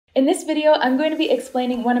In this video, I'm going to be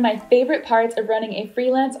explaining one of my favorite parts of running a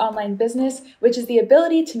freelance online business, which is the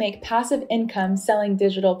ability to make passive income selling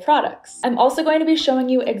digital products. I'm also going to be showing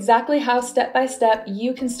you exactly how step-by-step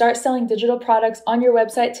you can start selling digital products on your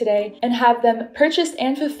website today and have them purchased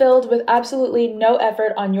and fulfilled with absolutely no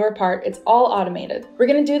effort on your part. It's all automated. We're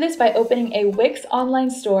going to do this by opening a Wix online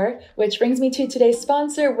store, which brings me to today's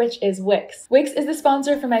sponsor, which is Wix. Wix is the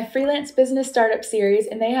sponsor for my freelance business startup series,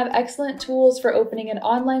 and they have excellent tools for opening an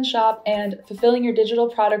online shop and fulfilling your digital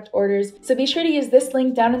product orders. So be sure to use this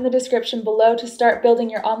link down in the description below to start building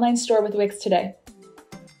your online store with Wix today.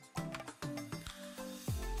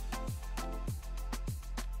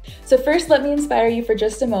 So first, let me inspire you for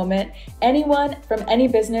just a moment. Anyone from any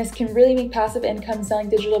business can really make passive income selling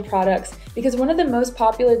digital products because one of the most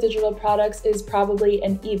popular digital products is probably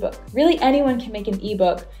an ebook. Really, anyone can make an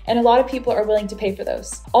ebook, and a lot of people are willing to pay for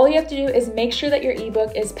those. All you have to do is make sure that your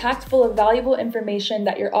ebook is packed full of valuable information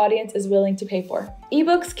that your audience is willing to pay for.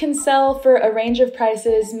 Ebooks can sell for a range of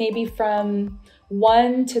prices, maybe from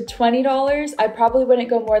 $1 to $20. I probably wouldn't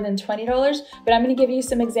go more than $20, but I'm going to give you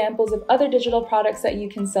some examples of other digital products that you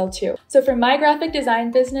can sell too. So for my graphic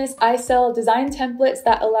design business, I sell design templates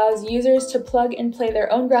that allows users to plug and play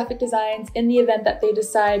their own graphic designs in the event that they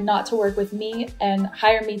decide not to work with me and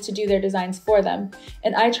hire me to do their designs for them.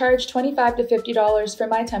 And I charge $25 to $50 for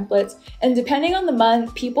my templates, and depending on the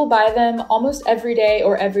month, people buy them almost every day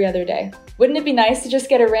or every other day. Wouldn't it be nice to just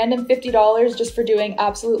get a random $50 just for doing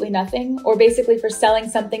absolutely nothing, or basically for selling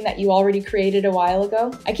something that you already created a while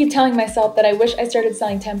ago? I keep telling myself that I wish I started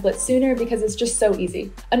selling templates sooner because it's just so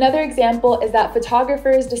easy. Another example is that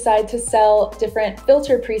photographers decide to sell different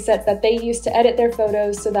filter presets that they use to edit their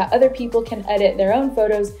photos so that other people can edit their own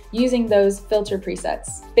photos using those filter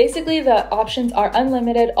presets. Basically, the options are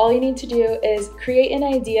unlimited. All you need to do is create an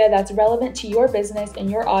idea that's relevant to your business and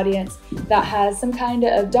your audience that has some kind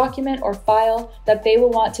of document or file that they will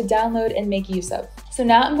want to download and make use of. So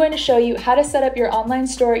now I'm going to show you how to set up your online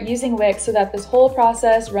store using Wix so that this whole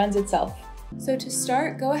process runs itself. So to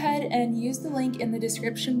start, go ahead and use the link in the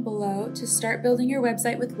description below to start building your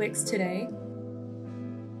website with Wix today.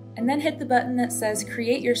 And then hit the button that says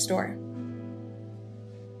Create Your Store.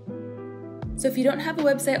 So if you don't have a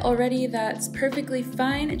website already, that's perfectly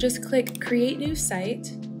fine. Just click Create New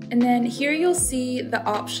Site. And then here you'll see the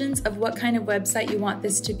options of what kind of website you want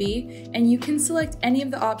this to be, and you can select any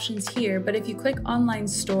of the options here, but if you click Online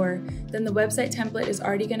Store, then the website template is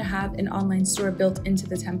already going to have an online store built into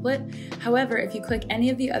the template. However, if you click any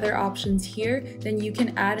of the other options here, then you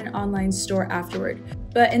can add an online store afterward.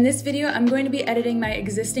 But in this video, I'm going to be editing my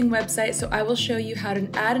existing website, so I will show you how to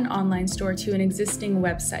add an online store to an existing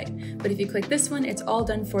website. But if you click this one, it's all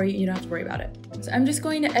done for you. You don't have to worry about it. So I'm just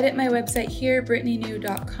going to edit my website here,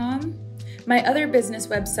 brittanynew.com. My other business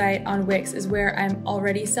website on Wix is where I'm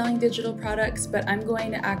already selling digital products, but I'm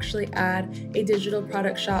going to actually add a digital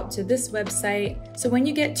product shop to this website. So when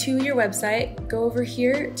you get to your website, go over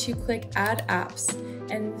here to click Add Apps,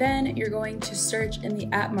 and then you're going to search in the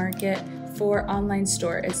app market for online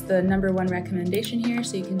store. It's the #1 recommendation here,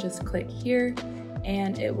 so you can just click here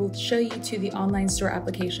and it will show you to the online store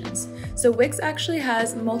applications. So Wix actually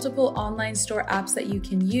has multiple online store apps that you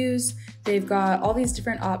can use. They've got all these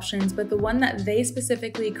different options, but the one that they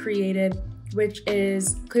specifically created, which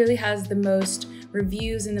clearly has the most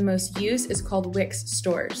reviews and the most use, is called Wix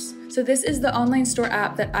Stores. So this is the online store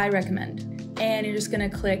app that I recommend. And you're just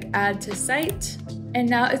gonna click Add to Site. And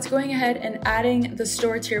now it's going ahead and adding the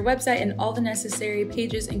store to your website and all the necessary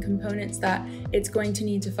pages and components that it's going to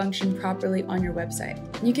need to function properly on your website.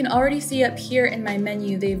 You can already see up here in my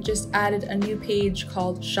menu, they've just added a new page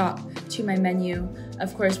called Shop to my menu.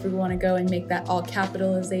 Of course, we want to go and make that all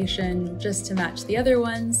capitalization just to match the other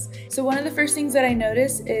ones. So one of the first things that I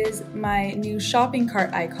notice is my new shopping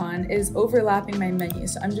cart icon is overlapping my menu.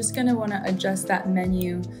 So I'm just going to want to adjust that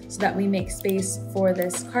menu so that we make space for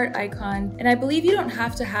this cart icon. And I believe you don't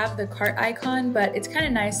have to have the cart icon, but it's kind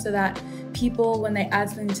of nice so that people, when they add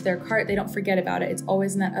something to their cart, they don't forget about it. It's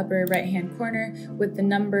always in that upper right-hand corner with the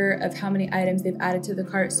number of how many items they've added to the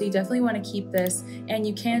cart. So you definitely want to keep this, and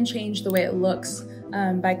you can change the way it looks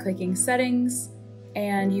by clicking Settings,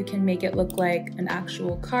 and you can make it look like an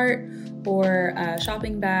actual cart or a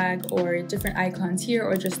shopping bag or different icons here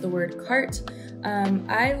or just the word cart.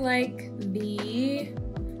 I like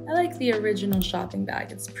the original shopping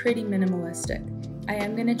bag. It's pretty minimalistic. I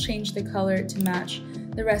am going to change the color to match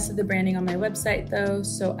the rest of the branding on my website though,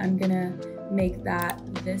 so I'm going to make that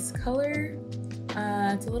this color.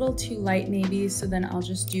 It's a little too light maybe, so then I'll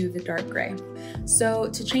just do the dark gray. So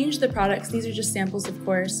to change the products, these are just samples of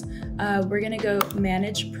course, we're gonna go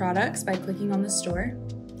manage products by clicking on the store.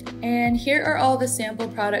 And here are all the sample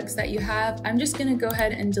products that you have. I'm just gonna go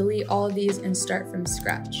ahead and delete all of these and start from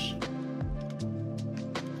scratch.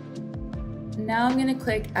 Now I'm gonna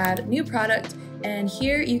click Add New Product, and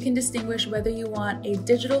here you can distinguish whether you want a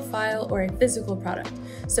digital file or a physical product.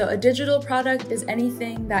 So a digital product is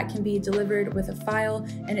anything that can be delivered with a file,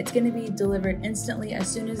 and it's gonna be delivered instantly as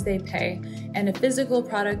soon as they pay. And a physical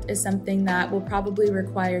product is something that will probably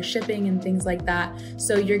require shipping and things like that.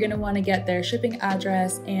 So you're gonna wanna get their shipping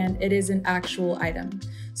address, and it is an actual item.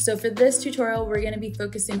 So for this tutorial, we're gonna be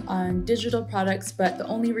focusing on digital products, but the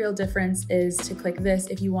only real difference is to click this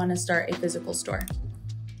if you wanna start a physical store.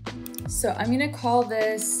 So I'm gonna call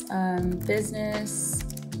this Business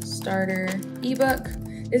Starter ebook.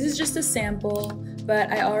 This is just a sample, but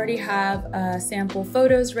I already have sample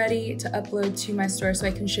photos ready to upload to my store so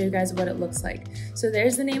I can show you guys what it looks like. So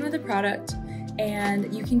there's the name of the product,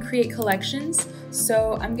 and you can create collections.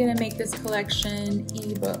 So I'm gonna make this collection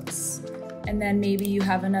ebooks, and then maybe you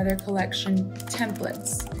have another collection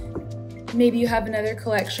templates. Maybe you have another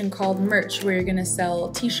collection called merch where you're gonna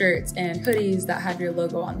sell t-shirts and hoodies that have your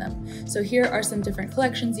logo on them. So here are some different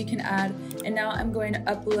collections you can add. And now I'm going to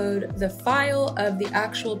upload the file of the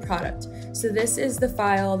actual product. So this is the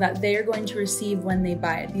file that they are going to receive when they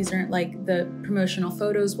buy it. These aren't like the promotional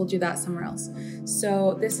photos, we'll do that somewhere else.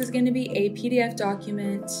 So this is gonna be a PDF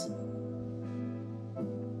document.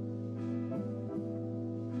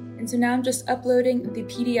 And so now I'm just uploading the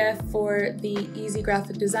PDF for the Easy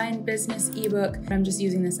Graphic Design Business ebook. I'm just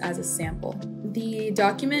using this as a sample. The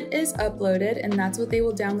document is uploaded, and that's what they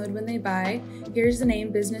will download when they buy. Here's the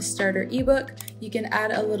name, Business Starter ebook. You can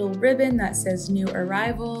add a little ribbon that says New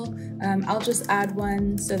Arrival. I'll just add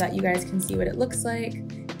one so that you guys can see what it looks like.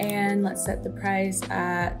 And let's set the price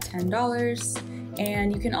at $10.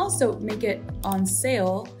 And you can also make it on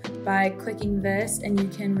sale by clicking this, and you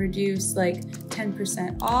can reduce like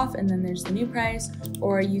 10% off, and then there's the new price,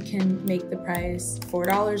 or you can make the price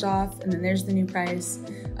 $4 off, and then there's the new price.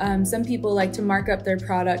 Some people like to mark up their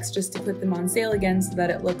products just to put them on sale again so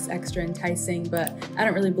that it looks extra enticing, but I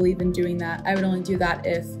don't really believe in doing that. I would only do that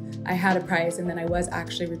if I had a price and then I was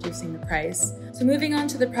actually reducing the price. So moving on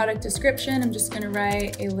to the product description, I'm just gonna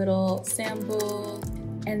write a little sample.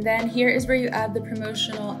 And then here is where you add the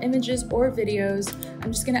promotional images or videos.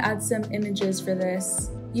 I'm just gonna add some images for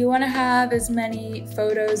this. You wanna have as many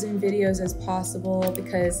photos and videos as possible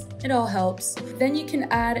because it all helps. Then you can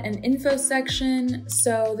add an info section.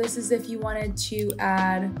 So this is if you wanted to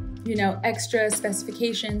add, extra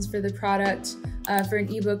specifications for the product for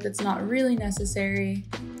an ebook that's not really necessary.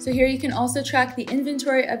 So here you can also track the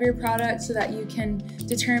inventory of your product so that you can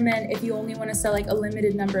determine if you only want to sell like a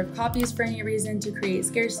limited number of copies for any reason to create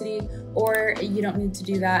scarcity, or you don't need to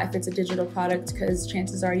do that if it's a digital product because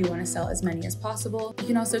chances are you want to sell as many as possible. You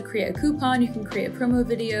can also create a coupon, you can create a promo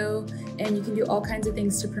video, and you can do all kinds of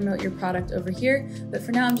things to promote your product over here. But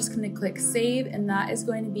for now, I'm just going to click save, and that is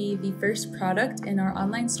going to be the first product in our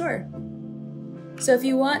online store. So if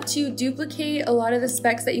you want to duplicate a lot of the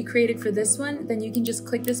specs that you created for this one, then you can just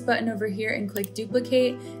click this button over here and click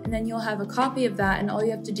duplicate, and then you'll have a copy of that, and all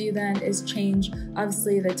you have to do then is change,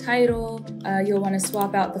 obviously, the title. You'll want to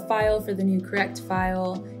swap out the file for the new correct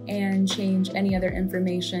file and change any other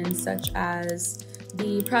information such as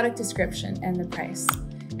the product description and the price.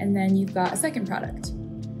 And then you've got a second product.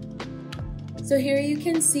 So here you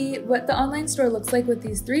can see what the online store looks like with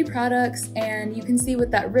these 3 products, and you can see what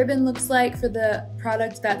that ribbon looks like for the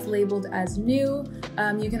product that's labeled as new.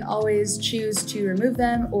 You can always choose to remove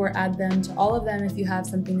them or add them to all of them if you have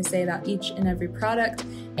something to say about each and every product.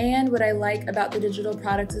 And what I like about the digital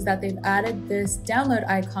products is that they've added this download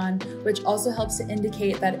icon, which also helps to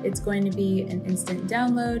indicate that it's going to be an instant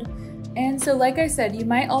download. And so like I said, you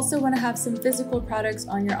might also want to have some physical products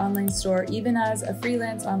on your online store, even as a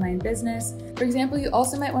freelance online business. For example, you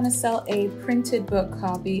also might want to sell a printed book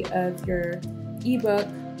copy of your ebook.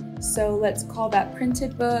 So let's call that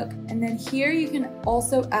printed book. And then here you can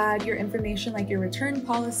also add your information like your return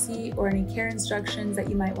policy or any care instructions that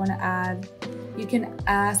you might want to add. You can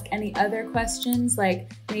ask any other questions,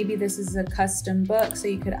 like maybe this is a custom book, so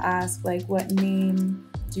you could ask like, what name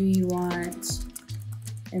do you want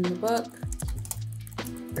in the book,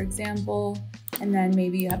 for example, and then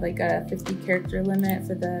maybe you have like a 50 character limit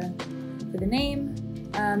for the name.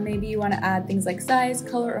 Maybe you want to add things like size,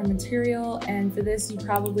 color, or material, and for this you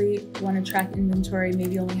probably want to track inventory.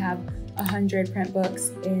 Maybe you only have 100 print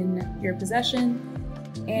books in your possession.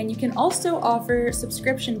 And you can also offer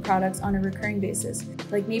subscription products on a recurring basis.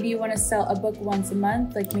 Like maybe you want to sell a book once a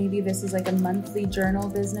month, like maybe this is like a monthly journal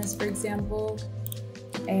business, for example.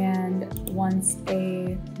 And once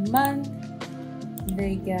a month,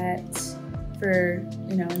 they get for,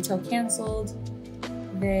 until canceled,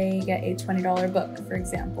 they get a $20 book, for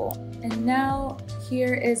example. And now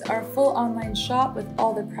here is our full online shop with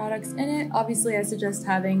all the products in it. Obviously, I suggest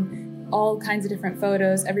having all kinds of different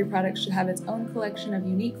photos. Every product should have its own collection of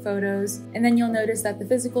unique photos. And then you'll notice that the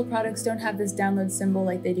physical products don't have this download symbol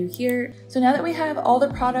like they do here. So now that we have all the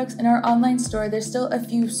products in our online store, there's still a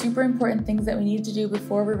few super important things that we need to do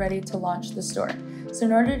before we're ready to launch the store. So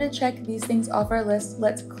in order to check these things off our list,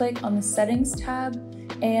 let's click on the Settings tab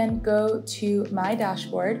and go to My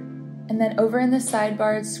Dashboard. And then over in the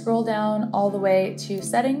sidebars, scroll down all the way to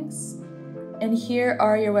Settings. And here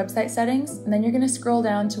are your website settings, and then you're going to scroll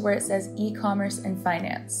down to where it says e-commerce and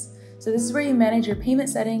finance. So this is where you manage your payment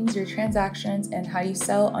settings, your transactions, and how you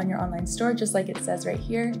sell on your online store, just like it says right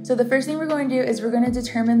here. So the first thing we're going to do is we're going to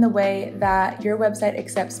determine the way that your website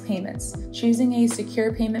accepts payments. Choosing a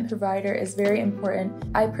secure payment provider is very important.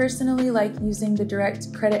 I personally like using the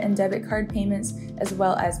direct credit and debit card payments as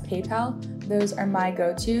well as PayPal. Those are my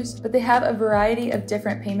go-tos, but they have a variety of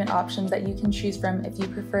different payment options that you can choose from if you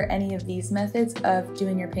prefer any of these methods of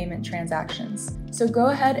doing your payment transactions. So go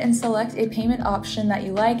ahead and select a payment option that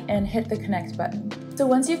you like and hit the connect button. So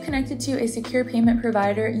once you've connected to a secure payment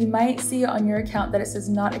provider, you might see on your account that it says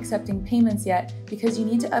not accepting payments yet because you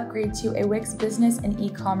need to upgrade to a Wix Business and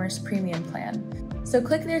e-commerce premium plan. So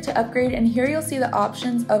click there to upgrade, and here you'll see the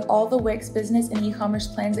options of all the Wix Business and e-commerce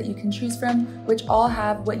plans that you can choose from, which all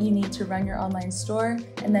have what you need to run your online store,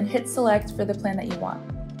 and then hit select for the plan that you want.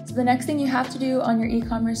 So the next thing you have to do on your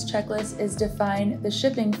e-commerce checklist is define the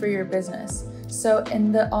shipping for your business. So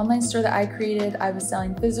in the online store that I created, I was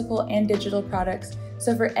selling physical and digital products.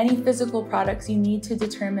 So for any physical products, you need to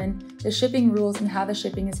determine the shipping rules and how the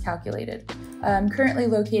shipping is calculated. I'm currently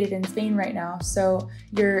located in Spain right now, so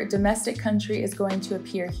your domestic country is going to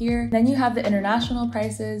appear here. Then you have the international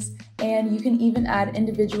prices, and you can even add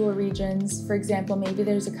individual regions. For example, maybe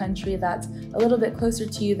there's a country that's a little bit closer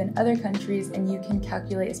to you than other countries, and you can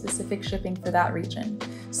calculate a specific shipping for that region.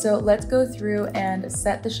 So let's go through and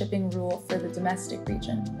set the shipping rule for the domestic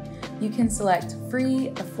region. You can select free,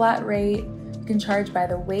 a flat rate. You can charge by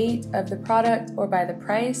the weight of the product, or by the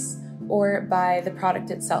price, or by the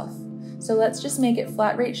product itself. So let's just make it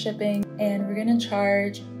flat rate shipping, and we're gonna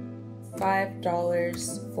charge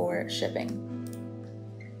 $5 for shipping.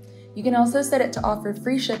 You can also set it to offer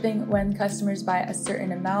free shipping when customers buy a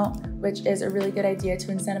certain amount, which is a really good idea to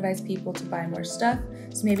incentivize people to buy more stuff.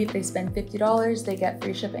 So maybe if they spend $50, they get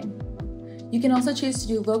free shipping. You can also choose to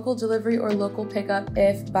do local delivery or local pickup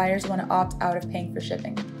if buyers want to opt out of paying for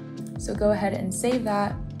shipping. So go ahead and save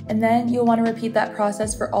that, and then you'll want to repeat that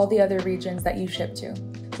process for all the other regions that you ship to.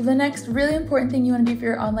 So the next really important thing you want to do for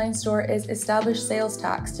your online store is establish sales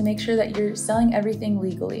tax to make sure that you're selling everything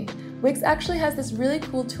legally. Wix actually has this really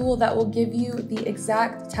cool tool that will give you the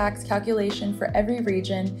exact tax calculation for every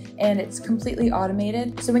region, and it's completely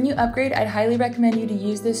automated. So when you upgrade, I'd highly recommend you to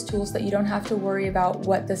use this tool so that you don't have to worry about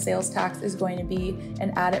what the sales tax is going to be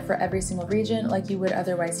and add it for every single region like you would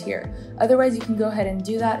otherwise here. Otherwise, you can go ahead and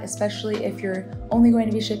do that, especially if you're only going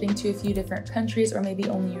to be shipping to a few different countries or maybe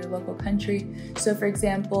only your local country. So for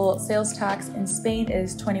example, sales tax in Spain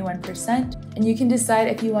is 21%, and you can decide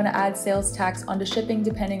if you want to add sales tax onto shipping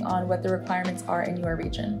depending on what the requirements are in your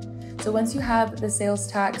region. So once you have the sales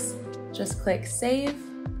tax, just click save,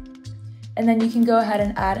 and then you can go ahead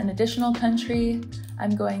and add an additional country.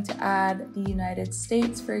 I'm going to add the United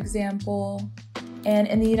States, for example. And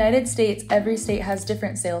in the United States, every state has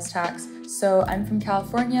different sales tax. So I'm from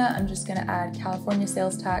California, I'm just gonna add California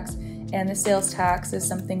sales tax, and the sales tax is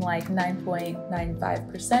something like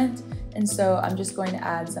 9.95%. And so I'm just going to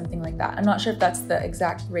add something like that. I'm not sure if that's the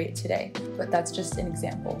exact rate today, but that's just an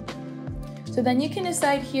example. So then you can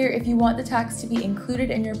decide here if you want the tax to be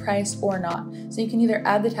included in your price or not. So you can either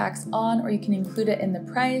add the tax on or you can include it in the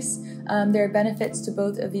price. There are benefits to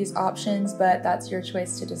both of these options, but that's your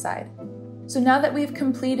choice to decide. So now that we've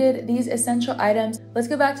completed these essential items, let's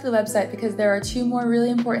go back to the website because there are two more really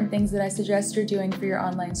important things that I suggest you're doing for your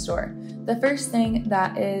online store. The first thing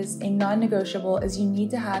that is a non-negotiable is you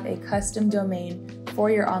need to have a custom domain for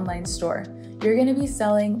your online store. You're going to be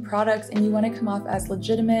selling products and you want to come off as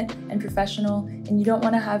legitimate and professional, and you don't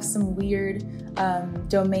want to have some weird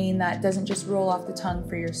domain that doesn't just roll off the tongue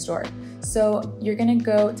for your store. So you're going to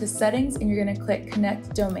go to settings and you're going to click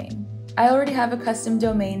connect domain. I already have a custom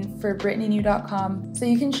domain for brittanynew.com, so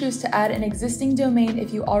you can choose to add an existing domain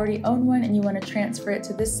if you already own one and you want to transfer it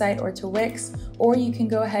to this site or to Wix, or you can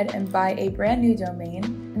go ahead and buy a brand new domain,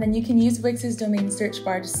 and then you can use Wix's domain search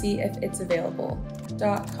bar to see if it's available.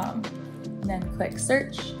 .com. And then click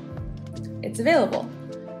search. It's available.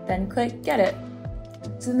 Then click get it.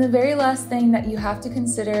 So then the very last thing that you have to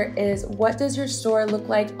consider is, what does your store look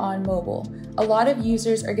like on mobile? A lot of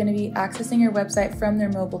users are going to be accessing your website from their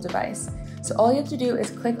mobile device. So all you have to do is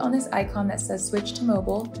click on this icon that says switch to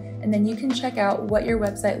mobile, and then you can check out what your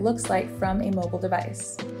website looks like from a mobile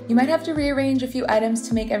device. You might have to rearrange a few items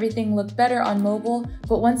to make everything look better on mobile,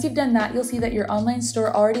 but once you've done that, you'll see that your online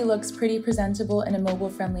store already looks pretty presentable in a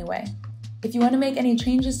mobile-friendly way. If you want to make any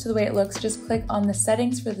changes to the way it looks, just click on the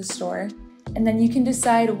settings for the store, and then you can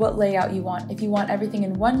decide what layout you want. If you want everything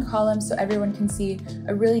in one column so everyone can see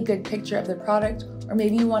a really good picture of the product, or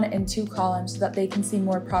maybe you want it in 2 columns so that they can see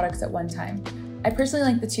more products at one time. I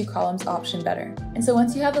personally like the 2 columns option better. And so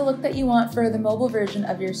once you have the look that you want for the mobile version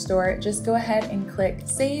of your store, just go ahead and click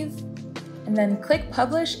Save, and then click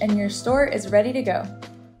Publish, and your store is ready to go.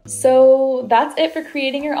 So that's it for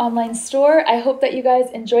creating your online store. I hope that you guys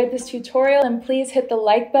enjoyed this tutorial, and please hit the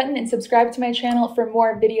like button and subscribe to my channel for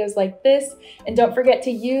more videos like this. And don't forget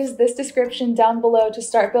to use this description down below to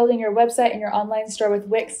start building your website and your online store with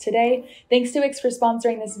Wix today. Thanks to Wix for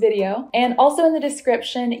sponsoring this video. And also in the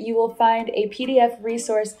description, you will find a PDF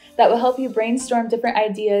resource that will help you brainstorm different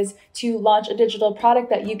ideas to launch a digital product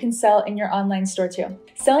that you can sell in your online store too.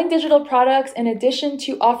 Selling digital products in addition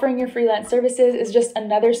to offering your freelance services is just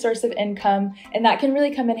another source of income, and that can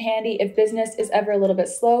really come in handy if business is ever a little bit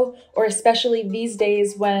slow, or especially these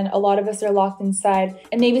days when a lot of us are locked inside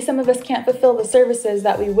and maybe some of us can't fulfill the services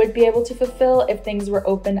that we would be able to fulfill if things were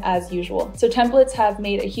open as usual. So templates have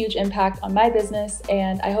made a huge impact on my business,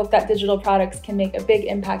 and I hope that digital products can make a big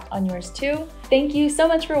impact on yours too. Thank you so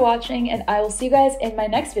much for watching, and I will see you guys in my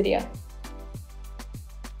next video.